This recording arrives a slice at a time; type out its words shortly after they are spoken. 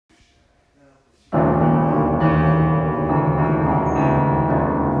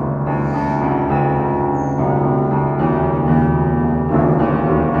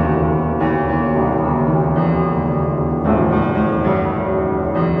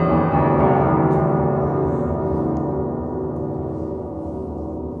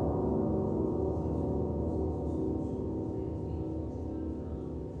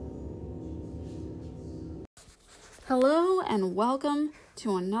and welcome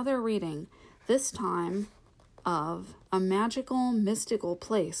to another reading, this time of A Magical, Mystical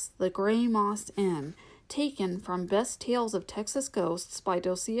Place, The Gray Moss Inn, taken from Best Tales of Texas Ghosts by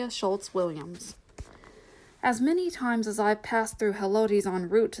Docia Williams. As many times as I've passed through Helotes en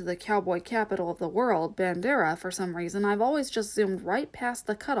route to the cowboy capital of the world, Bandera, for some reason, I've always just zoomed right past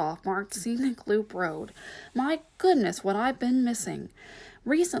the cutoff marked Scenic Loop Road. My goodness, what I've been missing.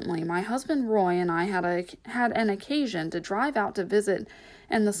 Recently, my husband Roy and I had an occasion to drive out to visit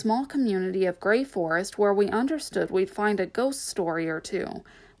in the small community of Gray Forest where we understood we'd find a ghost story or two.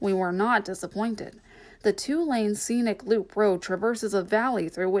 We were not disappointed. The two-lane scenic loop road traverses a valley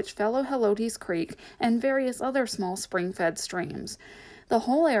through which flow Helotes Creek and various other small spring-fed streams. The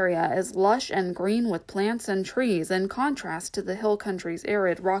whole area is lush and green with plants and trees in contrast to the hill country's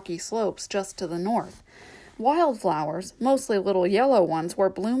arid rocky slopes just to the north. Wildflowers, mostly little yellow ones, were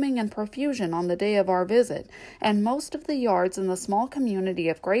blooming in profusion on the day of our visit, and most of the yards in the small community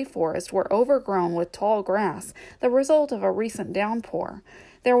of Gray Forest were overgrown with tall grass, the result of a recent downpour.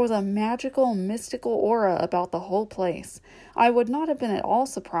 There was a magical, mystical aura about the whole place. I would not have been at all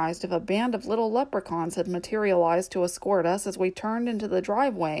surprised if a band of little leprechauns had materialized to escort us as we turned into the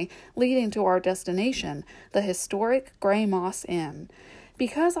driveway leading to our destination, the historic Gray Moss Inn.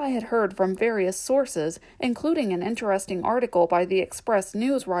 Because I had heard from various sources, including an interesting article by the Express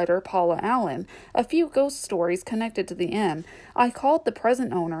news writer Paula Allen, a few ghost stories connected to the inn, I called the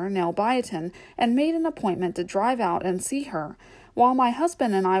present owner, Nell Biotin, and made an appointment to drive out and see her. While my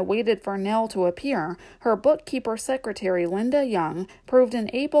husband and I waited for Nell to appear, her bookkeeper secretary Linda Young proved an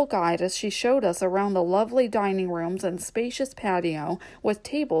able guide as she showed us around the lovely dining rooms and spacious patio with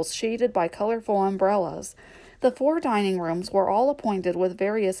tables shaded by colorful umbrellas. The 4 dining rooms were all appointed with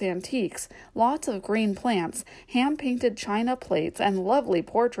various antiques, lots of green plants, hand-painted china plates, and lovely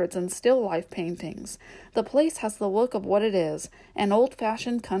portraits and still-life paintings. The place has the look of what it is, an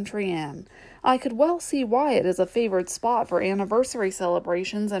old-fashioned country inn. I could well see why it is a favored spot for anniversary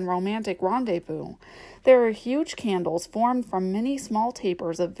celebrations and romantic rendezvous. There are huge candles formed from many small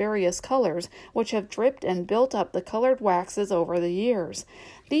tapers of various colors, which have dripped and built up the colored waxes over the years.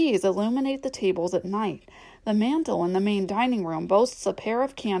 These illuminate the tables at night. The mantel in the main dining room boasts a pair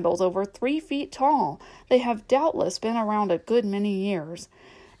of candles over 3 feet tall. They have doubtless been around a good many years.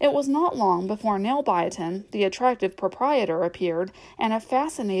 It was not long before Nell Biotin, the attractive proprietor, appeared, and a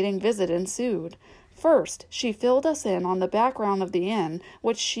fascinating visit ensued. First, she filled us in on the background of the inn,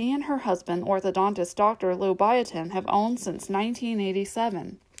 which she and her husband, orthodontist Dr. Lou Biotin, have owned since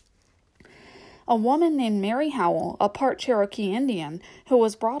 1987. A woman named Mary Howell, a part Cherokee Indian, who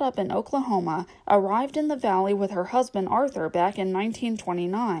was brought up in Oklahoma, arrived in the valley with her husband Arthur back in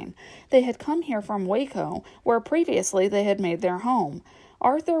 1929. They had come here from Waco, where previously they had made their home.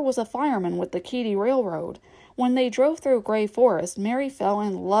 Arthur was a fireman with the Keedy Railroad. When they drove through Gray Forest, Mary fell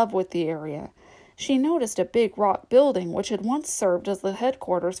in love with the area. She noticed a big rock building, which had once served as the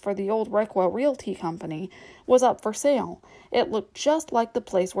headquarters for the old Requa Realty Company, was up for sale. It looked just like the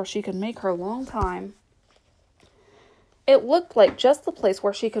place where she could make her long time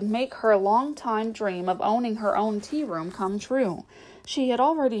dream of owning her own tea room come true. She had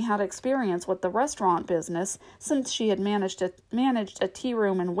already had experience with the restaurant business, since she had managed a tea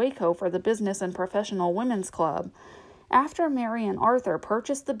room in Waco for the Business and Professional Women's Club. After Mary and Arthur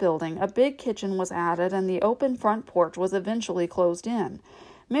purchased the building, a big kitchen was added and the open front porch was eventually closed in.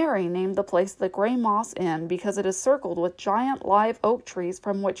 Mary named the place the Gray Moss Inn because it is circled with giant live oak trees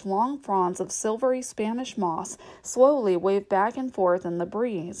from which long fronds of silvery Spanish moss slowly wave back and forth in the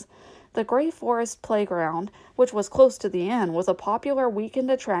breeze. The Gray Forest Playground, which was close to the inn, was a popular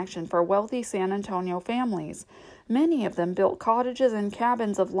weekend attraction for wealthy San Antonio families. Many of them built cottages and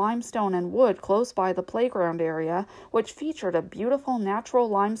cabins of limestone and wood close by the playground area, which featured a beautiful natural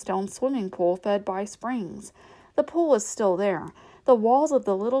limestone swimming pool fed by springs. The pool is still there. The walls of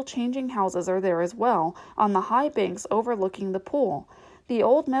the little changing houses are there as well, on the high banks overlooking the pool. The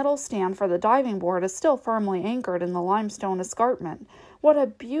old metal stand for the diving board is still firmly anchored in the limestone escarpment. What a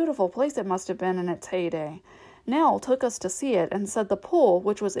beautiful place it must have been in its heyday. Nell took us to see it and said the pool,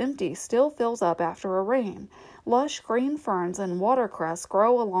 which was empty, still fills up after a rain. Lush green ferns and watercress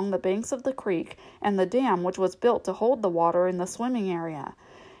grow along the banks of the creek and the dam which was built to hold the water in the swimming area.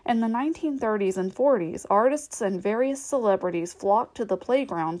 In the 1930s and 40s, artists and various celebrities flocked to the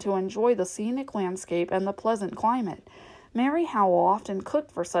playground to enjoy the scenic landscape and the pleasant climate. Mary Howell often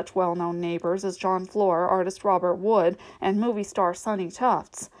cooked for such well-known neighbors as John Floor, artist Robert Wood, and movie star Sonny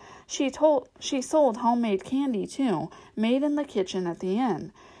Tufts. She sold homemade candy, too, made in the kitchen at the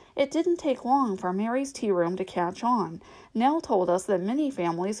inn. It didn't take long for Mary's tea room to catch on. Nell told us that many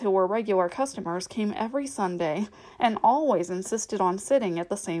families who were regular customers came every Sunday and always insisted on sitting at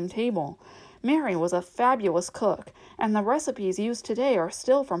the same table. Mary was a fabulous cook, and the recipes used today are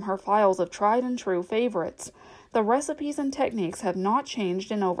still from her files of tried-and-true favorites. The recipes and techniques have not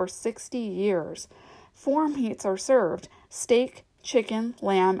changed in over 60 years. 4 meats are served: steak, chicken,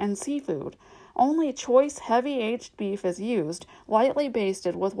 lamb, and seafood. Only choice, heavy-aged beef is used, lightly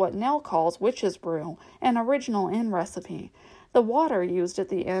basted with what Nell calls witch's brew, an original inn recipe. The water used at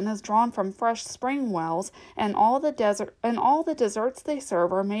the inn is drawn from fresh spring wells, and all the desserts they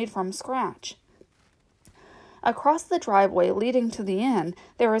serve are made from scratch. Across the driveway leading to the inn,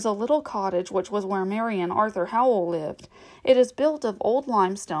 there is a little cottage which was where Mary and Arthur Howell lived. It is built of old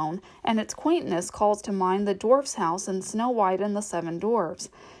limestone, and its quaintness calls to mind the dwarf's house in Snow White and the Seven Dwarfs.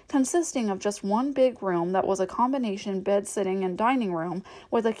 Consisting of just one big room that was a combination bed-sitting and dining room,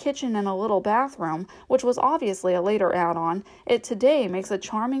 with a kitchen and a little bathroom, which was obviously a later add-on, it today makes a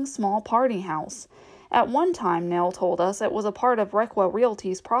charming small party house. At one time, Nell told us, it was a part of Requa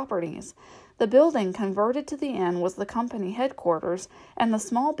Realty's properties. The building converted to the inn was the company headquarters, and the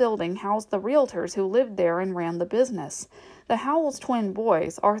small building housed the realtors who lived there and ran the business. The Howells' twin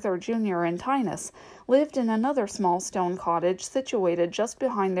boys, Arthur Jr. and Tynus, lived in another small stone cottage situated just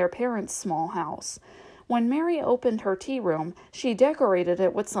behind their parents' small house. When Mary opened her tea room, she decorated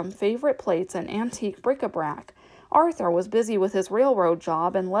it with some favorite plates and antique bric-a-brac. Arthur was busy with his railroad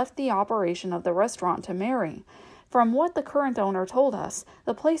job and left the operation of the restaurant to Mary. From what the current owner told us,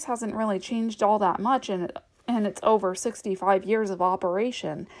 the place hasn't really changed all that much in its over 65 years of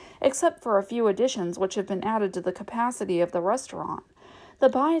operation, except for a few additions which have been added to the capacity of the restaurant. The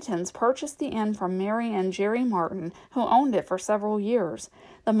Byatons purchased the inn from Mary and Jerry Martin, who owned it for several years.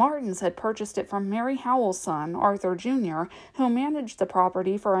 The Martins had purchased it from Mary Howell's son, Arthur Jr., who managed the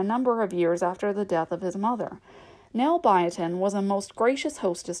property for a number of years after the death of his mother. Nell Byaton was a most gracious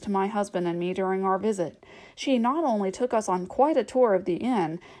hostess to my husband and me during our visit. She not only took us on quite a tour of the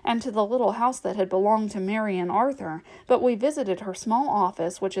inn and to the little house that had belonged to Mary and Arthur, but we visited her small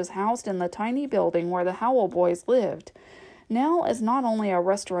office, which is housed in the tiny building where the Howell boys lived. Nell is not only a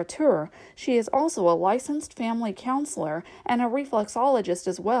restaurateur, she is also a licensed family counselor and a reflexologist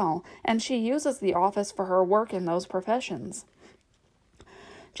as well, and she uses the office for her work in those professions.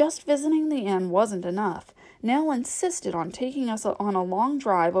 Just visiting the inn wasn't enough. Nell insisted on taking us on a long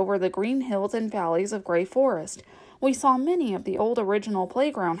drive over the green hills and valleys of Gray Forest. We saw many of the old original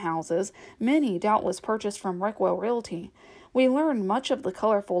playground houses, many doubtless purchased from Requa Realty. We learned much of the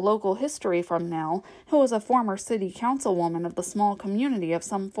colorful local history from Nell, who was a former city councilwoman of the small community of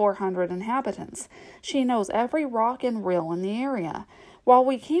some 400 inhabitants. She knows every rock and rill in the area. While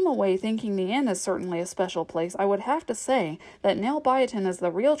we came away thinking the inn is certainly a special place, I would have to say that Nell Byaton is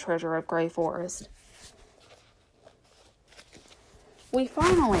the real treasure of Gray Forest. We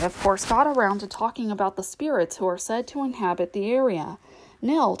finally, of course, got around to talking about the spirits who are said to inhabit the area.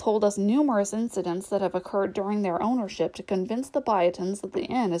 Nell told us numerous incidents that have occurred during their ownership to convince the Byatons that the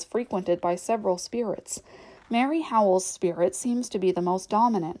inn is frequented by several spirits. Mary Howell's spirit seems to be the most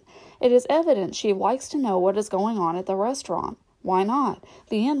dominant. It is evident she likes to know what is going on at the restaurant. Why not?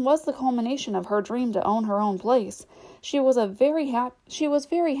 The inn was the culmination of her dream to own her own place. She was very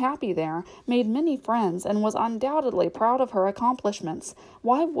happy there, made many friends, and was undoubtedly proud of her accomplishments.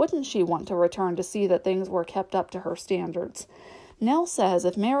 Why wouldn't she want to return to see that things were kept up to her standards? Nell says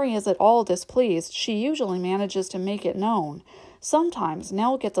if Mary is at all displeased, she usually manages to make it known. Sometimes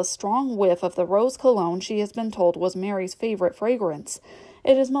Nell gets a strong whiff of the rose cologne she has been told was Mary's favorite fragrance.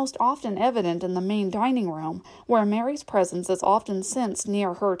 It is most often evident in the main dining room, where Mary's presence is often sensed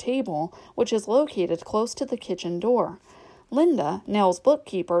near her table, which is located close to the kitchen door. Linda, Nell's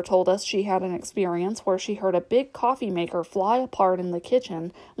bookkeeper, told us she had an experience where she heard a big coffee maker fly apart in the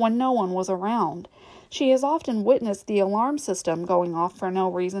kitchen when no one was around. She has often witnessed the alarm system going off for no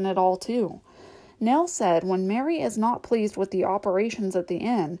reason at all, too. Nell said when Mary is not pleased with the operations at the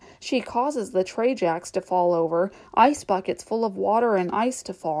inn, she causes the tray jacks to fall over, ice buckets full of water and ice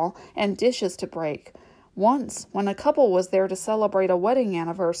to fall, and dishes to break. Once, when a couple was there to celebrate a wedding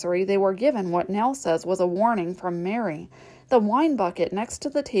anniversary, they were given what Nell says was a warning from Mary. The wine bucket next to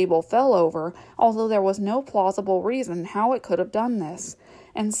the table fell over, although there was no plausible reason how it could have done this.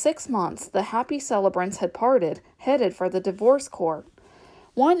 In 6 months, the happy celebrants had parted, headed for the divorce court.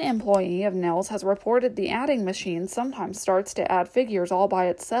 One employee of Nell's has reported the adding machine sometimes starts to add figures all by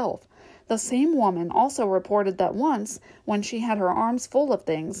itself. The same woman also reported that once, when she had her arms full of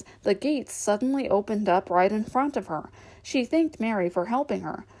things, the gates suddenly opened up right in front of her. She thanked Mary for helping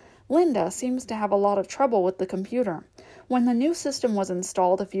her. Linda seems to have a lot of trouble with the computer. When the new system was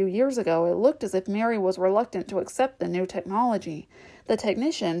installed a few years ago, it looked as if Mary was reluctant to accept the new technology. The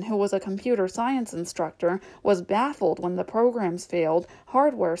technician, who was a computer science instructor, was baffled when the programs failed,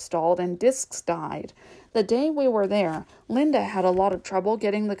 hardware stalled, and disks died. The day we were there, Linda had a lot of trouble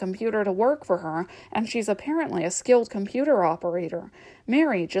getting the computer to work for her, and she's apparently a skilled computer operator.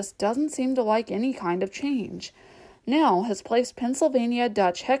 Mary just doesn't seem to like any kind of change. Nell has placed Pennsylvania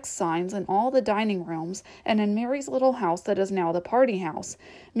Dutch hex signs in all the dining rooms and in Mary's little house that is now the party house.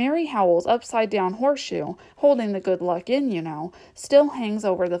 Mary Howell's upside-down horseshoe, holding the good luck in, still hangs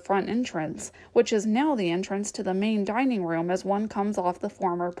over the front entrance, which is now the entrance to the main dining room as one comes off the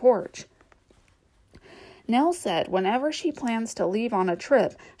former porch. Nell said whenever she plans to leave on a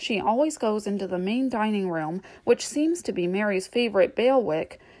trip, she always goes into the main dining room, which seems to be Mary's favorite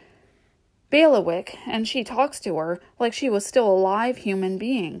bailiwick, and she talks to her like she was still a live human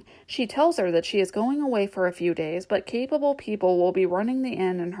being. She tells her that she is going away for a few days, but capable people will be running the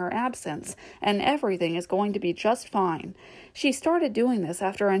inn in her absence, and everything is going to be just fine. She started doing this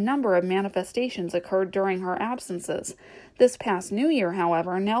after a number of manifestations occurred during her absences. This past New Year,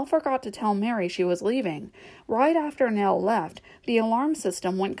 however, Nell forgot to tell Mary she was leaving. Right after Nell left, the alarm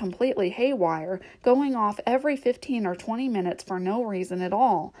system went completely haywire, going off every 15 or 20 minutes for no reason at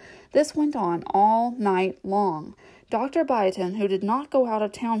all. This went on all night long. Dr. Biotin, who did not go out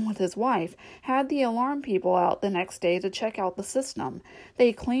of town with his wife, had the alarm people out the next day to check out the system.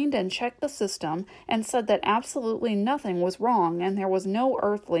 They cleaned and checked the system and said that absolutely nothing was wrong and there was no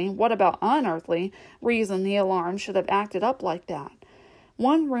earthly, what about unearthly, reason the alarm should have acted up like that.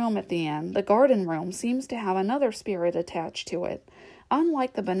 One room at the inn, the garden room, seems to have another spirit attached to it.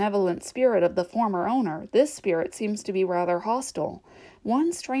 Unlike the benevolent spirit of the former owner, this spirit seems to be rather hostile.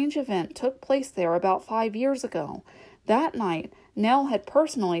 One strange event took place there about 5 years ago. That night, Nell had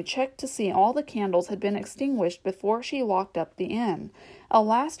personally checked to see all the candles had been extinguished before she locked up the inn. A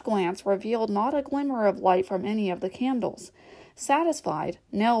last glance revealed not a glimmer of light from any of the candles. Satisfied,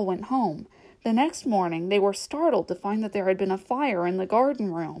 Nell went home. The next morning, they were startled to find that there had been a fire in the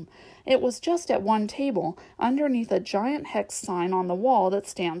garden room. It was just at one table, underneath a giant hex sign on the wall that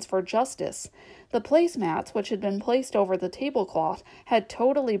stands for justice. The placemats, which had been placed over the tablecloth, had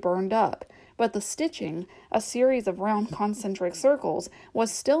totally burned up, but the stitching, a series of round concentric circles,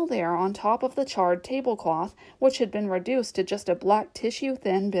 was still there on top of the charred tablecloth, which had been reduced to just a black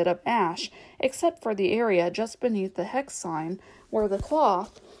tissue-thin bit of ash, except for the area just beneath the hex sign, where the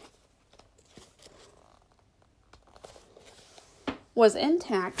cloth was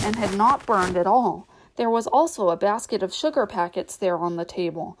intact and had not burned at all. There was also a basket of sugar packets there on the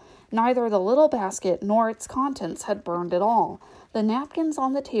table. Neither the little basket nor its contents had burned at all. The napkins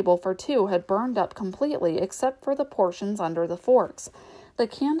on the table for two had burned up completely except for the portions under the forks. The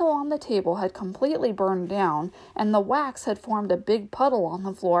candle on the table had completely burned down, and the wax had formed a big puddle on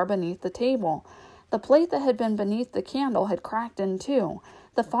the floor beneath the table. The plate that had been beneath the candle had cracked in two.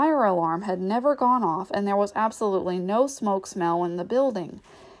 The fire alarm had never gone off, and there was absolutely no smoke smell in the building.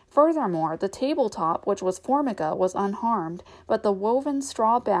 Furthermore, the tabletop, which was formica, was unharmed, but the woven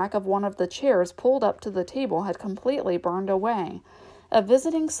straw back of one of the chairs pulled up to the table had completely burned away. A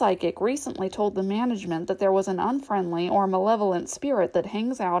visiting psychic recently told the management that there was an unfriendly or malevolent spirit that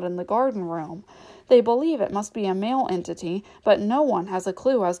hangs out in the garden room. They believe it must be a male entity, but no one has a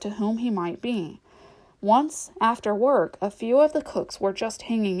clue as to whom he might be. Once, after work, a few of the cooks were just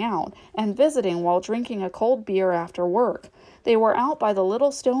hanging out and visiting while drinking a cold beer after work. They were out by the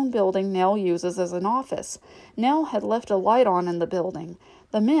little stone building Nell uses as an office. Nell had left a light on in the building.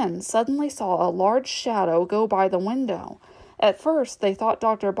 The men suddenly saw a large shadow go by the window. At first, they thought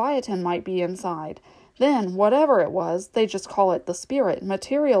Dr. Biotin might be inside. Then, whatever it was, they just call it the spirit,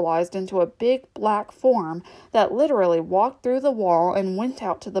 materialized into a big black form that literally walked through the wall and went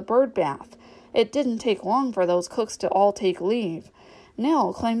out to the bird bath. It didn't take long for those cooks to all take leave.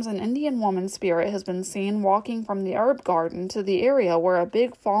 Nell claims an Indian woman spirit has been seen walking from the herb garden to the area where a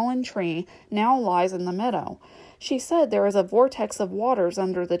big fallen tree now lies in the meadow. She said there is a vortex of waters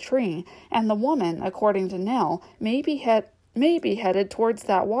under the tree, and the woman, according to Nell, may be headed towards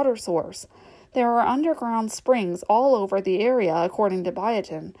that water source. There are underground springs all over the area, according to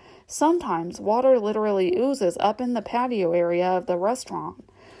Biotin. Sometimes water literally oozes up in the patio area of the restaurant.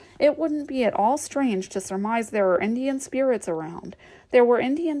 It wouldn't be at all strange to surmise there are Indian spirits around. There were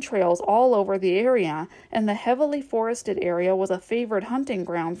Indian trails all over the area, and the heavily forested area was a favored hunting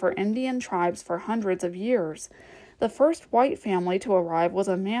ground for Indian tribes for hundreds of years. The first white family to arrive was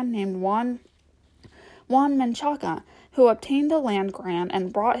a man named Juan Menchaca, who obtained a land grant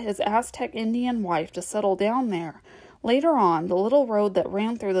and brought his Aztec Indian wife to settle down there. Later on, the little road that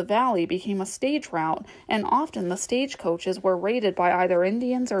ran through the valley became a stage route, and often the stagecoaches were raided by either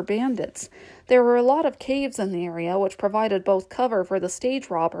Indians or bandits. There were a lot of caves in the area, which provided both cover for the stage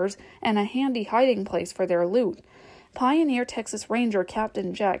robbers and a handy hiding place for their loot. Pioneer Texas Ranger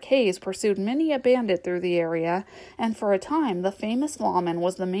Captain Jack Hayes pursued many a bandit through the area, and for a time the famous lawman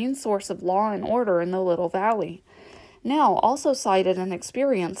was the main source of law and order in the little valley. Nell also cited and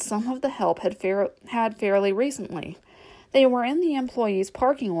experienced some of the help had fairly recently. They were in the employees'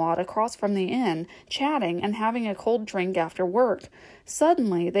 parking lot across from the inn, chatting and having a cold drink after work.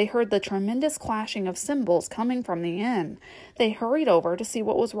 Suddenly, they heard the tremendous clashing of cymbals coming from the inn. They hurried over to see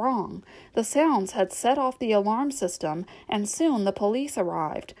what was wrong. The sounds had set off the alarm system, and soon the police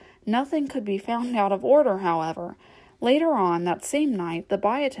arrived. Nothing could be found out of order, however. Later on that same night, the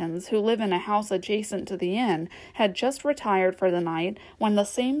Byatons, who live in a house adjacent to the inn, had just retired for the night when the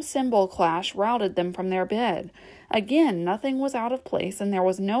same cymbal clash routed them from their bed. Again, nothing was out of place, and there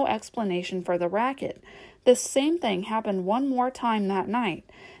was no explanation for the racket. This same thing happened one more time that night.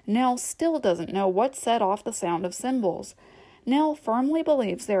 Nell still doesn't know what set off the sound of cymbals. Nell firmly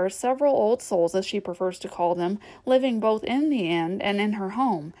believes there are several old souls, as she prefers to call them, living both in the inn and in her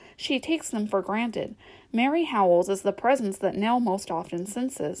home. She takes them for granted. Mary Howells is the presence that Nell most often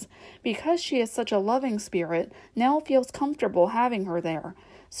senses. Because she is such a loving spirit, Nell feels comfortable having her there.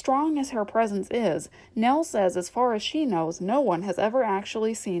 Strong as her presence is, Nell says as far as she knows, no one has ever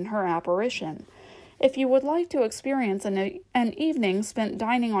actually seen her apparition. If you would like to experience an evening spent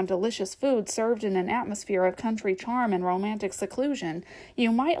dining on delicious food served in an atmosphere of country charm and romantic seclusion,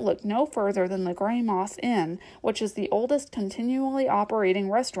 you might look no further than the Gray Moss Inn, which is the oldest continually operating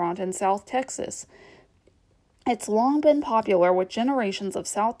restaurant in South Texas. It's long been popular with generations of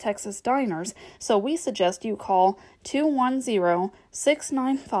South Texas diners, so we suggest you call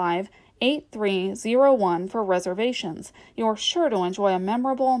 210-695-8301 for reservations. You're sure to enjoy a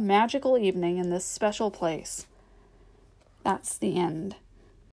memorable, magical evening in this special place. That's the end.